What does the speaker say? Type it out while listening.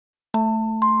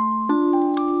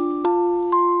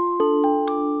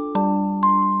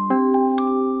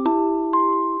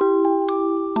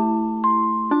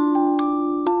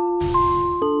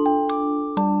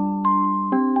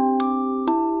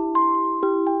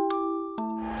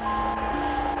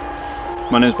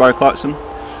My name is Barry Clarkson.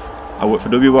 I work for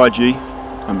WYG.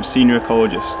 I'm a senior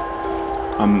ecologist.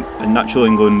 I'm a Natural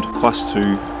England Class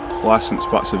 2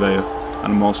 licensed bat surveyor,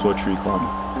 and I'm also a tree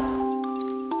climber.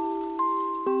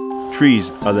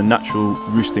 Trees are the natural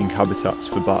roosting habitats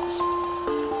for bats.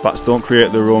 Bats don't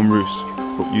create their own roosts,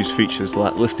 but use features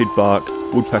like lifted bark,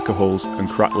 woodpecker holes and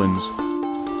cracked limbs.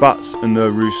 Bats and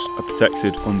their roosts are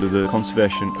protected under the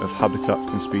Conservation of Habitat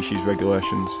and Species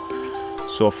regulations.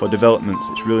 So for developments,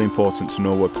 it's really important to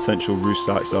know where potential roost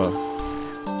sites are.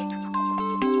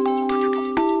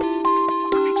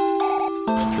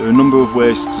 There are a number of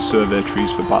ways to survey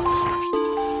trees for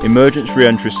bats. Emergence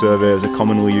re-entry surveys are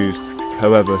commonly used.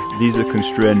 However, these are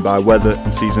constrained by weather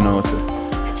and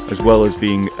seasonality, as well as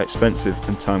being expensive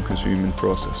and time-consuming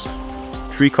process.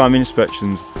 Tree climbing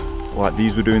inspections, like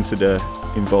these we're doing today,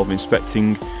 involve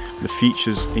inspecting the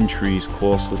features in trees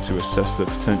closely to assess the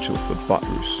potential for bat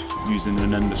roosts using an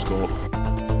endoscope.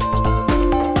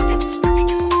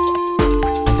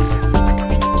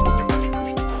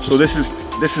 So this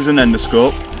is an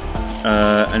endoscope,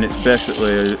 and it's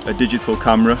basically a digital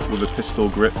camera with a pistol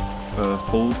grip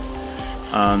hold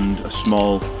and a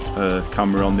small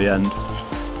camera on the end,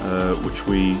 which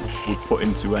we would put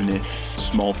into any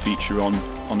small feature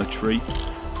on a tree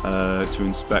to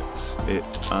inspect it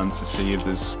and to see if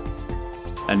there's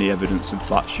any evidence of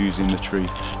bats using the tree,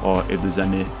 or if there's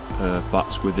any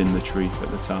bats within the tree at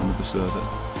the time of the survey.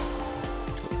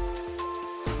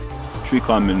 Tree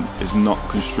climbing is not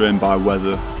constrained by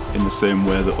weather in the same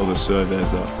way that other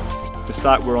surveys are. The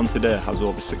site we're on today has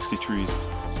over 60 trees.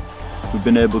 We've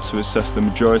been able to assess the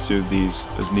majority of these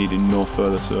as needing no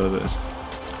further surveys,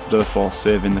 therefore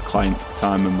saving the client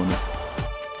time and money.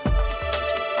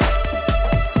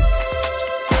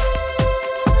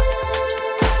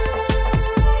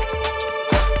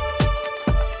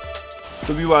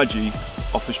 WYG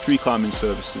offers tree climbing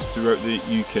services throughout the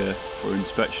UK for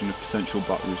inspection of potential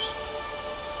bat roosts.